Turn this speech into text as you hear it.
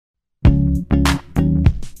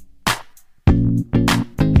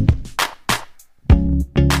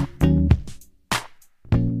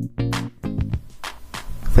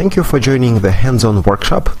Thank you for joining the hands-on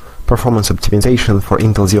workshop, Performance Optimization for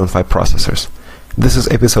Intel Xeon Phi Processors. This is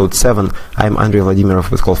episode 7. I'm Andrei Vladimirov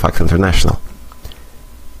with Colfax International.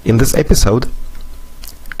 In this episode,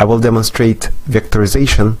 I will demonstrate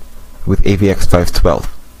vectorization with AVX512.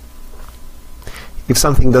 If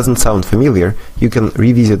something doesn't sound familiar, you can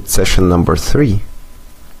revisit session number 3.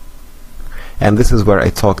 And this is where I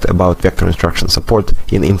talked about vector instruction support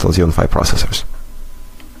in Intel Xeon Phi processors.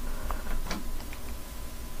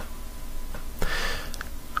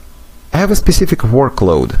 I have a specific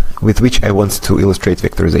workload with which I want to illustrate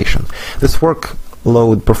vectorization. This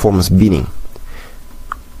workload performs binning.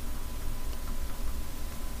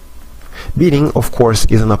 Binning, of course,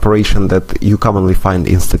 is an operation that you commonly find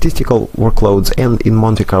in statistical workloads and in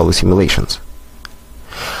Monte Carlo simulations.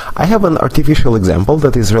 I have an artificial example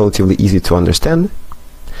that is relatively easy to understand,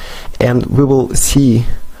 and we will see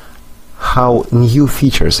how new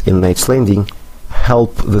features in Knight's Landing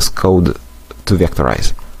help this code to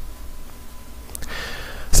vectorize.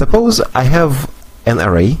 Suppose I have an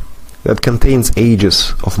array that contains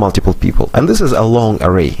ages of multiple people, and this is a long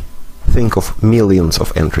array. Think of millions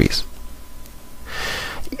of entries.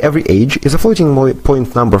 Every age is a floating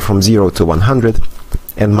point number from 0 to 100,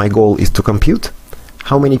 and my goal is to compute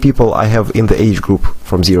how many people I have in the age group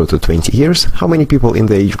from 0 to 20 years, how many people in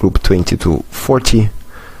the age group 20 to 40,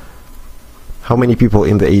 how many people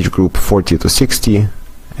in the age group 40 to 60,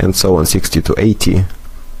 and so on, 60 to 80,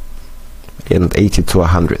 and 80 to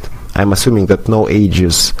 100. I'm assuming that no age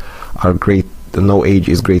is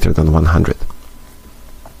greater than 100.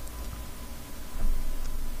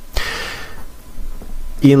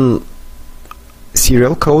 In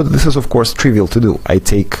serial code, this is of course trivial to do. I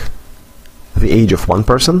take the age of one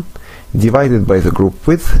person divided by the group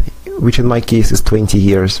width, which in my case is 20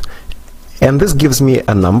 years, and this gives me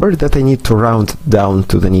a number that I need to round down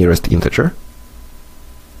to the nearest integer.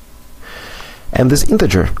 And this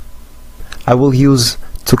integer I will use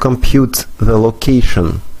to compute the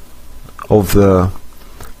location of the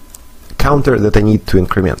counter that I need to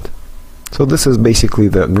increment. So this is basically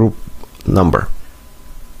the group number.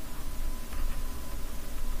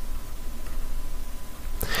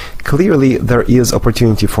 Clearly, there is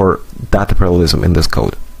opportunity for data parallelism in this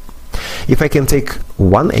code. If I can take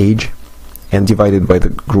one age and divide it by the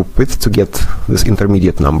group width to get this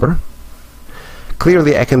intermediate number,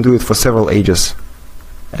 clearly I can do it for several ages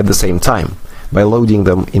at the same time by loading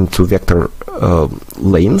them into vector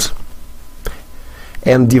lanes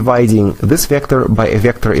and dividing this vector by a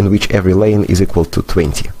vector in which every lane is equal to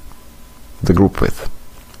 20, the group width.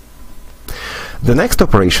 The next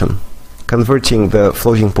operation, converting the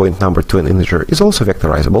floating point number to an integer, is also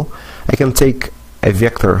vectorizable. I can take a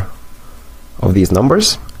vector of these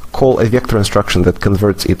numbers, call a vector instruction that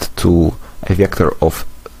converts it to a vector of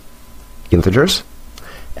integers,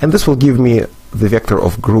 and this will give me the vector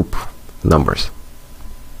of group numbers.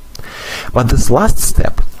 But this last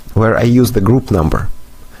step, where I use the group number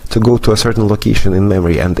to go to a certain location in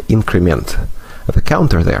memory and increment the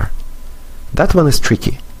counter there, that one is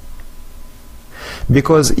tricky.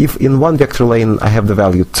 Because if in one vector lane I have the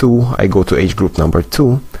value 2, I go to age group number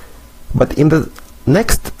 2, but in the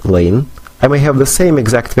next lane I may have the same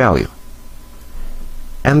exact value.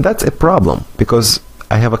 And that's a problem, because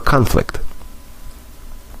I have a conflict.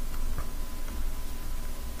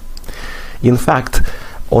 In fact,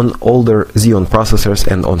 on older Xeon processors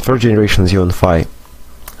and on third generation Xeon Phi,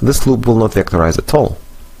 this loop will not vectorize at all.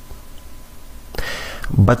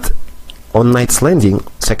 But on Knight's Landing,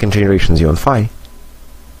 second generation Xeon Phi,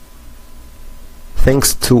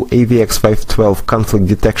 thanks to AVX512 conflict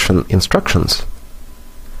detection instructions,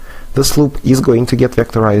 this loop is going to get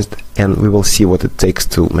vectorized, and we will see what it takes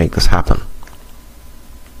to make this happen.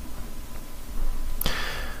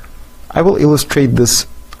 I will illustrate this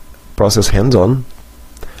process hands-on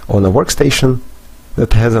on a workstation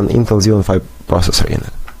that has an Intel Xeon Phi processor in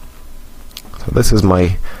it. So this is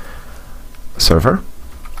my server.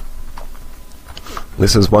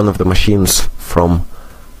 This is one of the machines from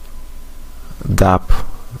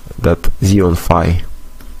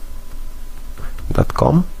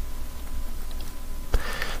DAP.xeonphi.com.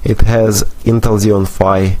 It has Intel Xeon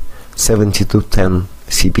Phi 7210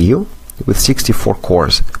 CPU with 64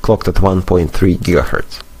 cores clocked at 1.3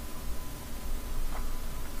 GHz.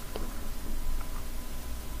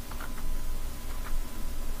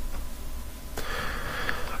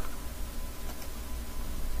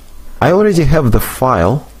 I already have the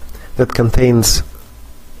file that contains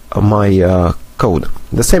my code,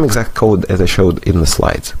 the same exact code as I showed in the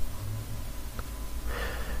slides.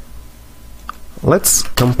 Let's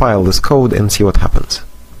compile this code and see what happens.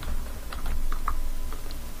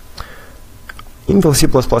 Intel C++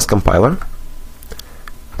 compiler,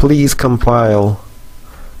 please compile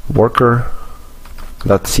worker.cc,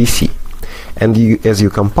 and as you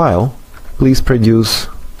compile, please produce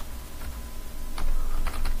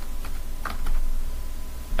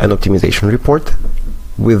an optimization report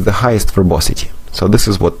with the highest verbosity. So this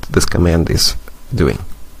is what this command is doing.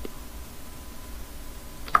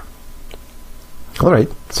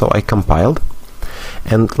 Alright, so I compiled,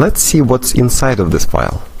 and let's see what's inside of this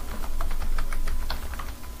file.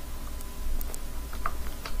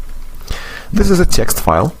 This is a text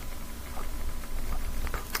file,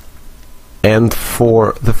 and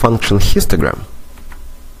for the function histogram,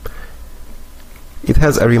 it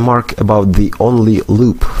has a remark about the only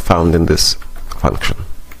loop found in this function.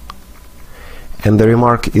 And the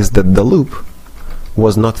remark is that the loop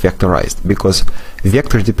was not vectorized, because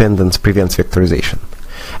vector dependence prevents vectorization.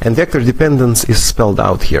 And vector dependence is spelled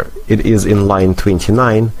out here. It is in line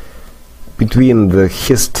 29 between the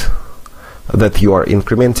hist that you are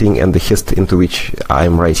incrementing and the hist into which I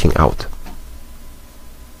am writing out.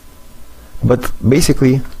 But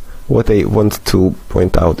basically, what I want to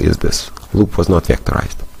point out is this: loop was not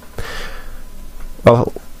vectorized.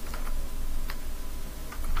 Well,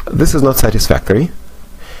 this is not satisfactory,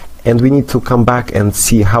 and we need to come back and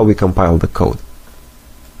see how we compile the code.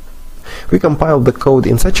 We compiled the code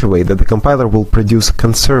in such a way that the compiler will produce a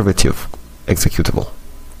conservative executable.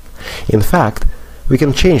 In fact, we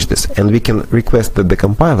can change this, and we can request that the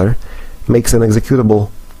compiler makes an executable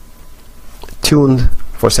tuned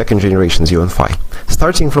for second generation Xeon Phi.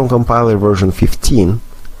 Starting from compiler version 15,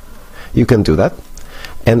 you can do that,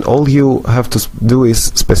 and all you have to do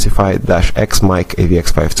is specify -x mic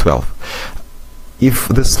avx512. If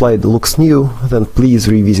this slide looks new, then please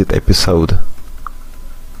revisit episode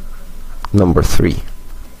number 3.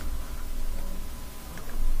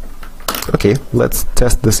 Okay, let's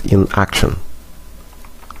test this in action.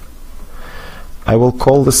 I will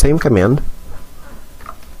call the same command,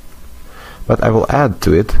 but I will add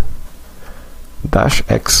to it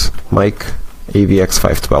 -x mic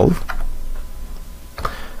avx512,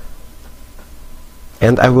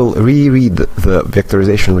 and I will reread the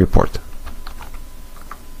vectorization report.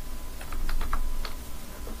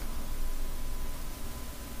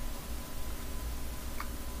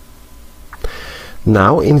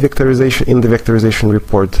 Now in the vectorization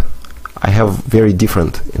report, I have very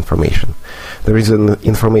different information. There is an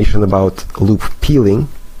information about loop peeling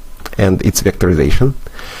and its vectorization,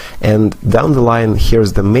 and down the line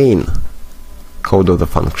here's the main code of the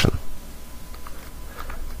function.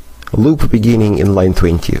 Loop beginning in line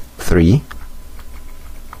 23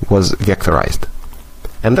 was vectorized,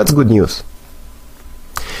 and that's good news.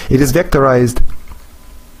 It is vectorized,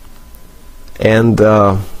 and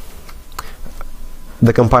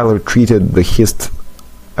the compiler treated the hist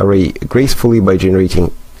array gracefully by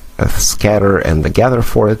generating a scatter and a gather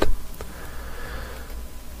for it.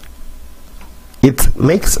 It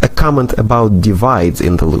makes a comment about divides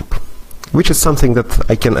in the loop, which is something that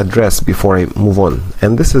I can address before I move on,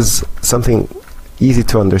 and this is something easy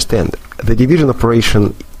to understand. The division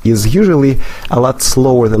operation is usually a lot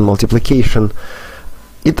slower than multiplication.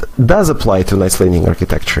 It does apply to nice linear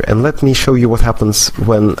architecture, and let me show you what happens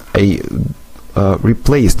when I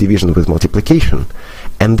replace division with multiplication,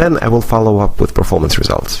 and then I will follow up with performance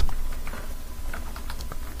results.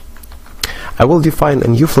 I will define a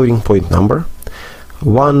new floating point number,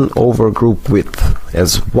 1 over group width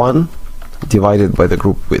as 1 divided by the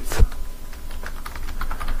group width.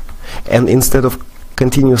 And instead of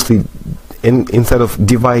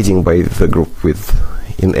dividing by the group width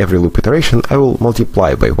in every loop iteration, I will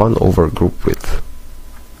multiply by 1 over group width.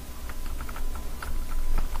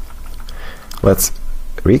 Let's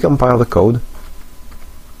recompile the code.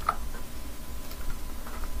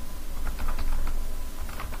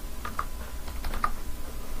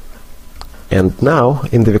 And now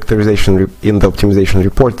in the optimization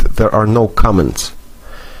report, there are no comments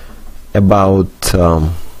about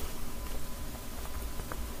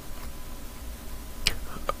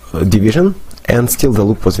division, and still the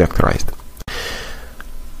loop was vectorized.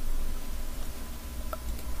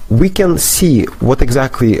 We can see what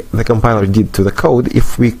exactly the compiler did to the code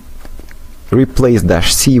if we replace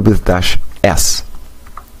 -c with -s.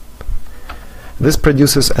 This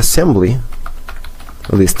produces assembly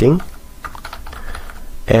listing,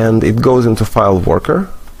 and it goes into file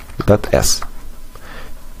worker.s.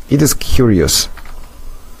 It is curious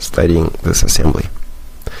studying this assembly.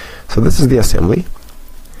 So this is the assembly.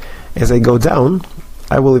 As I go down,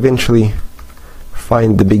 I will eventually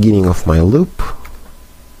find the beginning of my loop.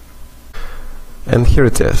 And here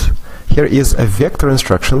it is. Here is a vector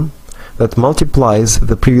instruction that multiplies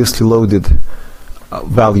the previously loaded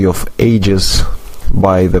value of ages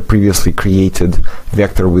by the previously created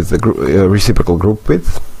vector with the reciprocal group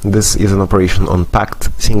width. This is an operation on packed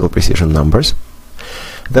single precision numbers.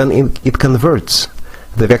 Then it converts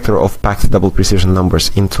the vector of packed double precision numbers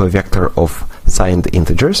into a vector of signed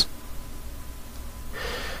integers.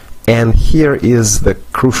 And here is the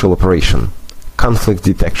crucial operation, conflict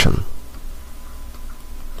detection.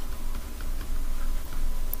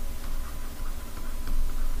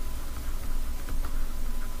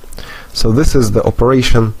 So this is the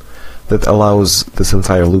operation that allows this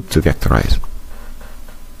entire loop to vectorize.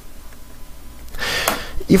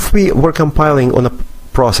 If we were compiling on a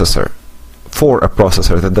processor, for a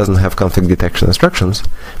processor that doesn't have conflict detection instructions,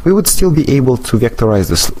 we would still be able to vectorize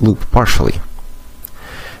this loop partially.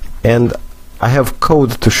 And I have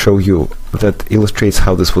code to show you that illustrates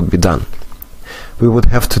how this would be done. We would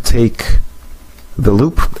have to take the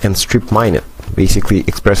loop and strip mine it. Basically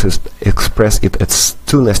express it as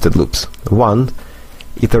two nested loops. One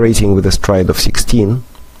iterating with a stride of 16,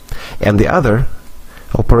 and the other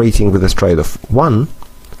operating with a stride of 1,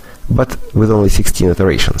 but with only 16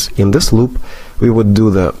 iterations. In this loop, we would do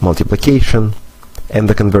the multiplication and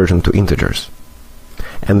the conversion to integers.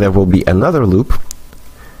 And there will be another loop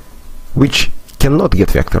which cannot get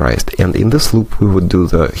vectorized, and in this loop we would do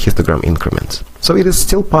the histogram increments. So it is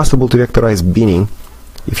still possible to vectorize binning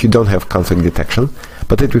if you don't have conflict detection,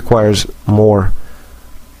 but it requires more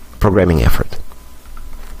programming effort.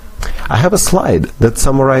 I have a slide that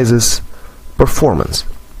summarizes performance,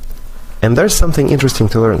 and there's something interesting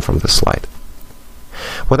to learn from this slide.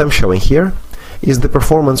 What I'm showing here is the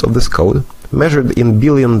performance of this code measured in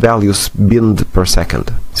billion values binned per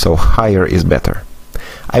second, so higher is better.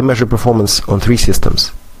 I measure performance on 3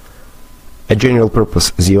 systems: a general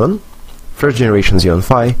purpose Xeon, first generation Xeon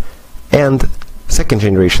Phi, and second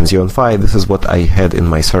generation Xeon Phi. This is what I had in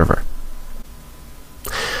my server.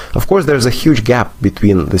 Of course, there's a huge gap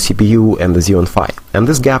between the CPU and the Xeon Phi, and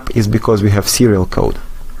this gap is because we have serial code.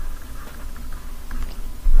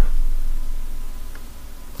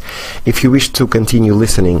 If you wish to continue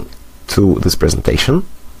listening to this presentation,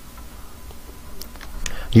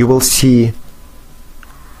 you will see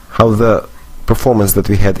how the performance that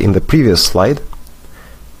we had in the previous slide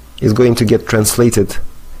is going to get translated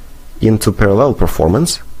into parallel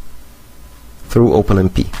performance through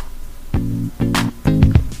OpenMP.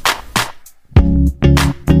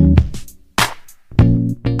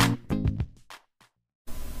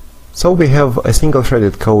 So we have a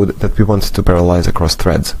single-threaded code that we want to parallelize across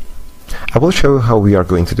threads. I will show you how we are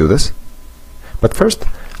going to do this, but first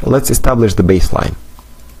let's establish the baseline.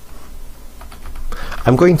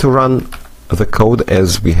 I'm going to run the code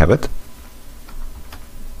as we have it.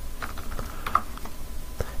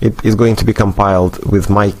 It is going to be compiled with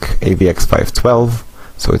Mike AVX 512,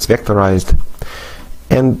 so it's vectorized,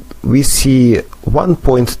 and we see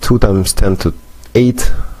 1.2 times 10 to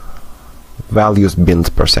 8 values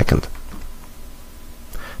binned per second.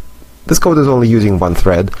 This code is only using one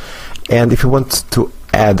thread, and if you want to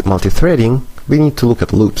add multi-threading, we need to look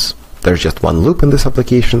at loops. There's just one loop in this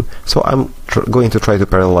application, so I'm going to try to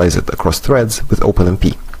parallelize it across threads with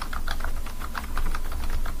OpenMP.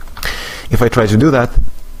 If I try to do that,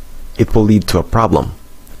 it will lead to a problem.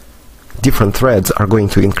 Different threads are going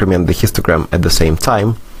to increment the histogram at the same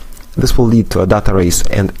time. This will lead to a data race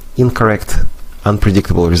and incorrect,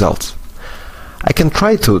 unpredictable results. I can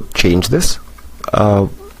try to change this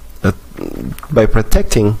by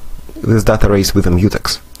protecting this data race with a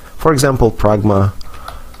mutex. For example, pragma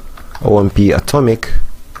OMP atomic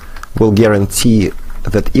will guarantee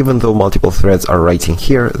that even though multiple threads are writing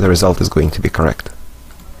here, the result is going to be correct.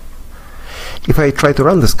 If I try to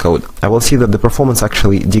run this code, I will see that the performance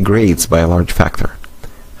actually degrades by a large factor.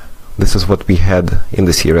 This is what we had in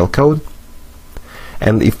the serial code,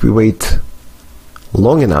 and if we wait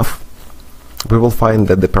long enough, we will find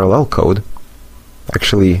that the parallel code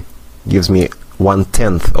actually gives me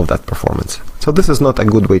 1/10 of that performance. So this is not a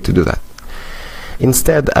good way to do that.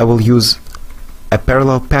 Instead, I will use a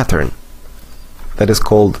parallel pattern that is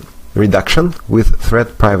called reduction with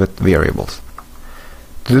thread private variables.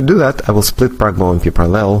 To do that, I will split pragma OMP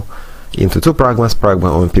parallel into 2 pragmas, pragma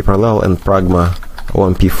OMP parallel and pragma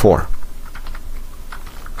OMP4.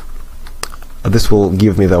 This will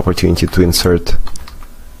give me the opportunity to insert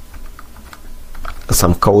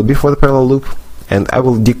some code before the parallel loop, and I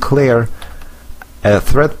will declare a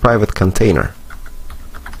thread private container.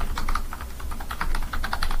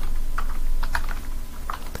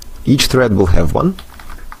 Each thread will have one.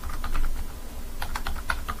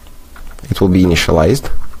 It will be initialized,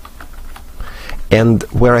 and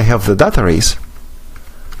where I have the data race,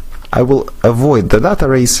 I will avoid the data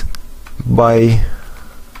race by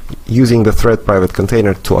using the thread private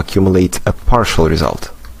container to accumulate a partial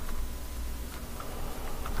result.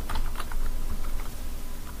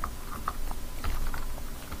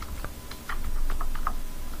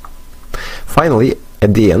 Finally,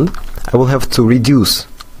 at the end, I will have to reduce,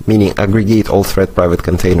 meaning aggregate all thread private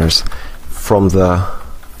containers from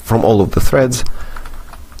all of the threads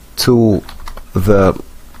to the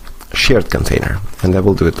shared container, and I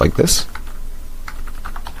will do it like this.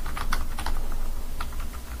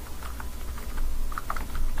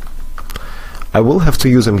 I will have to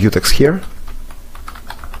use a mutex here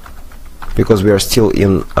because we are still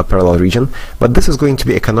in a parallel region, but this is going to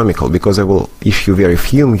be economical because I will issue very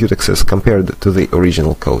few mutexes compared to the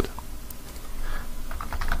original code.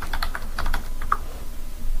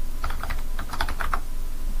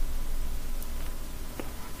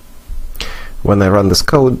 When I run this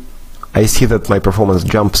code, I see that my performance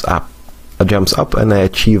jumps up and I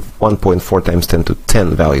achieve 1.4 times 10 to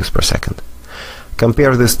 10 values per second.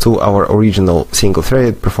 Compare this to our original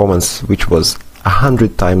single-threaded performance, which was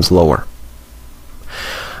 100 times lower.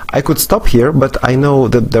 I could stop here, but I know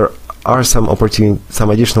that there are some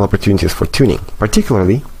additional opportunities for tuning,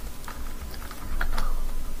 particularly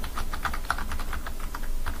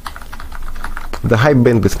the high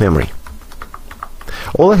bandwidth memory.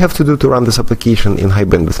 All I have to do to run this application in high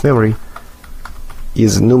bandwidth memory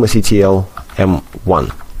is numactl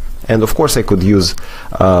m1, and of course I could use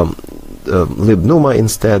libnuma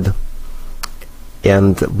instead,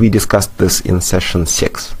 and we discussed this in session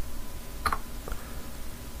 6.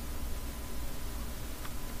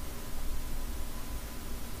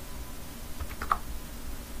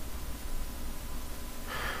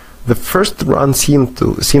 The first run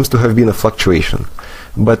seems to have been a fluctuation,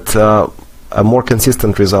 but a more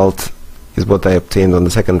consistent result is what I obtained on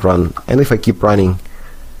the second run, and if I keep running,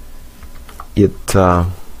 it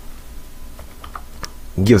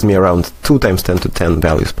gives me around 2 times 10 to 10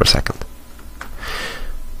 values per second.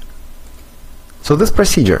 So this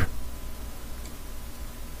procedure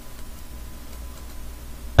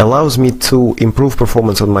allows me to improve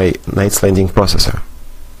performance on my Knights Landing processor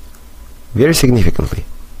very significantly,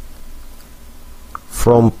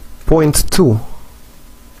 from 0.2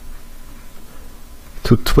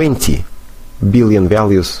 to 20 billion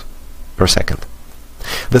values per second.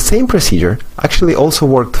 The same procedure actually also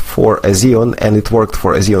worked for a Xeon, and it worked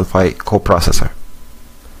for a Xeon Phi coprocessor.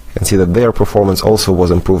 You can see that their performance also was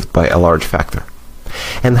improved by a large factor.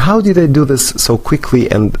 And how did I do this so quickly,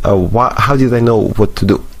 and how did I know what to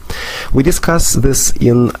do? We discussed this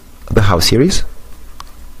in the How series,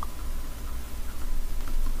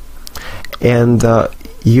 and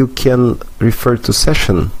you can refer to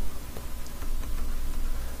session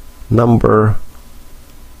number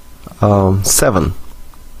 7.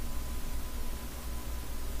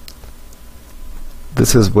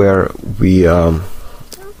 This is where we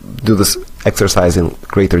do this exercise in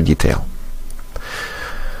greater detail.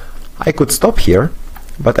 I could stop here,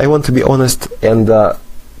 but I want to be honest and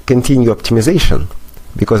continue optimization,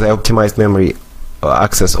 because I optimized memory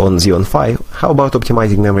access on Xeon Phi. How about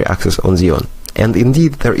optimizing memory access on Xeon? And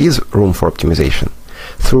indeed, there is room for optimization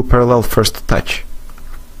through parallel first touch.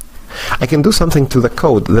 I can do something to the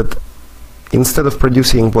code that, instead of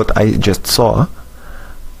producing what I just saw,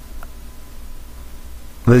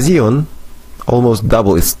 the Xeon almost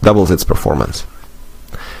doubles its performance.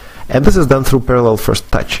 And this is done through parallel first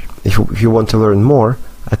touch. If you want to learn more,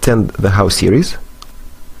 attend the How series,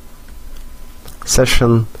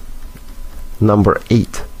 session number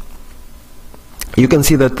 8. You can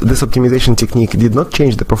see that this optimization technique did not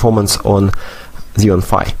change the performance on Xeon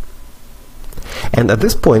Phi. And at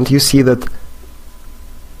this point, you see that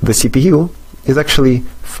the CPU is actually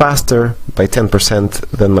faster by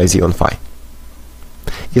 10% than my Xeon Phi.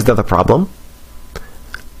 Is that a problem?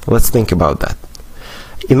 Let's think about that.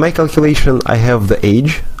 In my calculation, I have the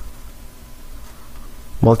age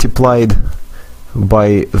multiplied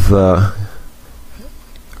by the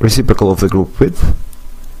reciprocal of the group width,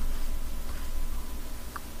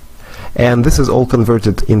 and this is all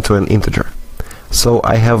converted into an integer. So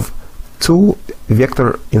I have 2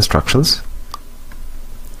 vector instructions,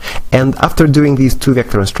 and after doing these 2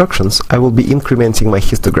 vector instructions, I will be incrementing my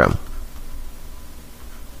histogram.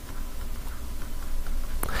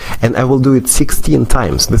 And I will do it 16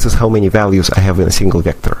 times. This is how many values I have in a single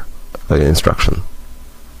vector instruction.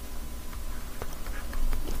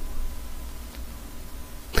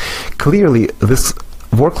 Clearly, this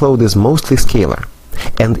workload is mostly scalar.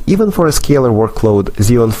 And even for a scalar workload,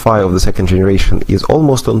 Xeon Phi of the second generation is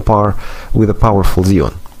almost on par with a powerful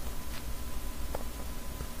Xeon.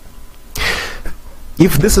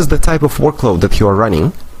 If this is the type of workload that you are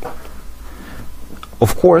running,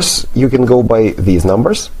 Of course, you can go by these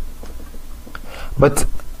numbers, but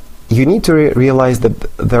you need to realize that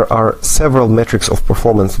there are several metrics of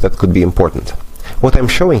performance that could be important. What I'm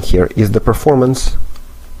showing here is the performance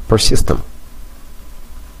per system,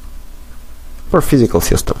 per physical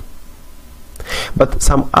system. But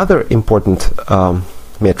some other important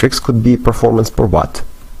metrics could be performance per watt,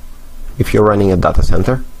 if you're running a data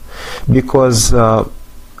center, because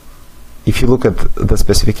if you look at the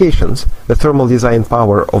specifications, the thermal design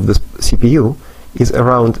power of the CPU is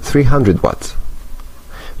around 300 watts,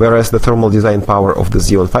 whereas the thermal design power of the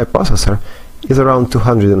Xeon Phi processor is around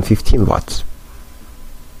 215 watts.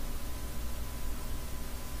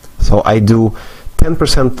 So I do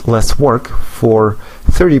 10% less work for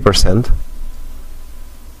 30%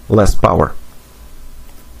 less power.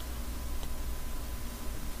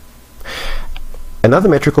 Another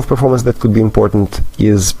metric of performance that could be important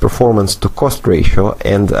is performance to cost ratio,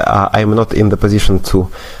 and I'm not in the position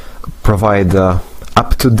to provide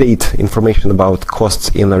up-to-date information about costs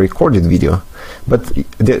in a recorded video, but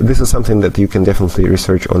this is something that you can definitely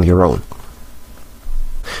research on your own.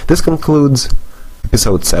 This concludes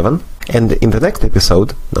episode 7, and in the next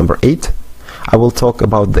episode, number 8, I will talk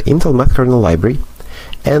about the Intel Math Kernel library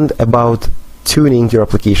and about tuning your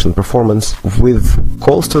application performance with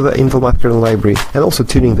calls to the Intel Math Kernel library and also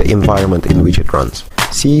tuning the environment in which it runs.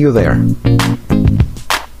 See you there!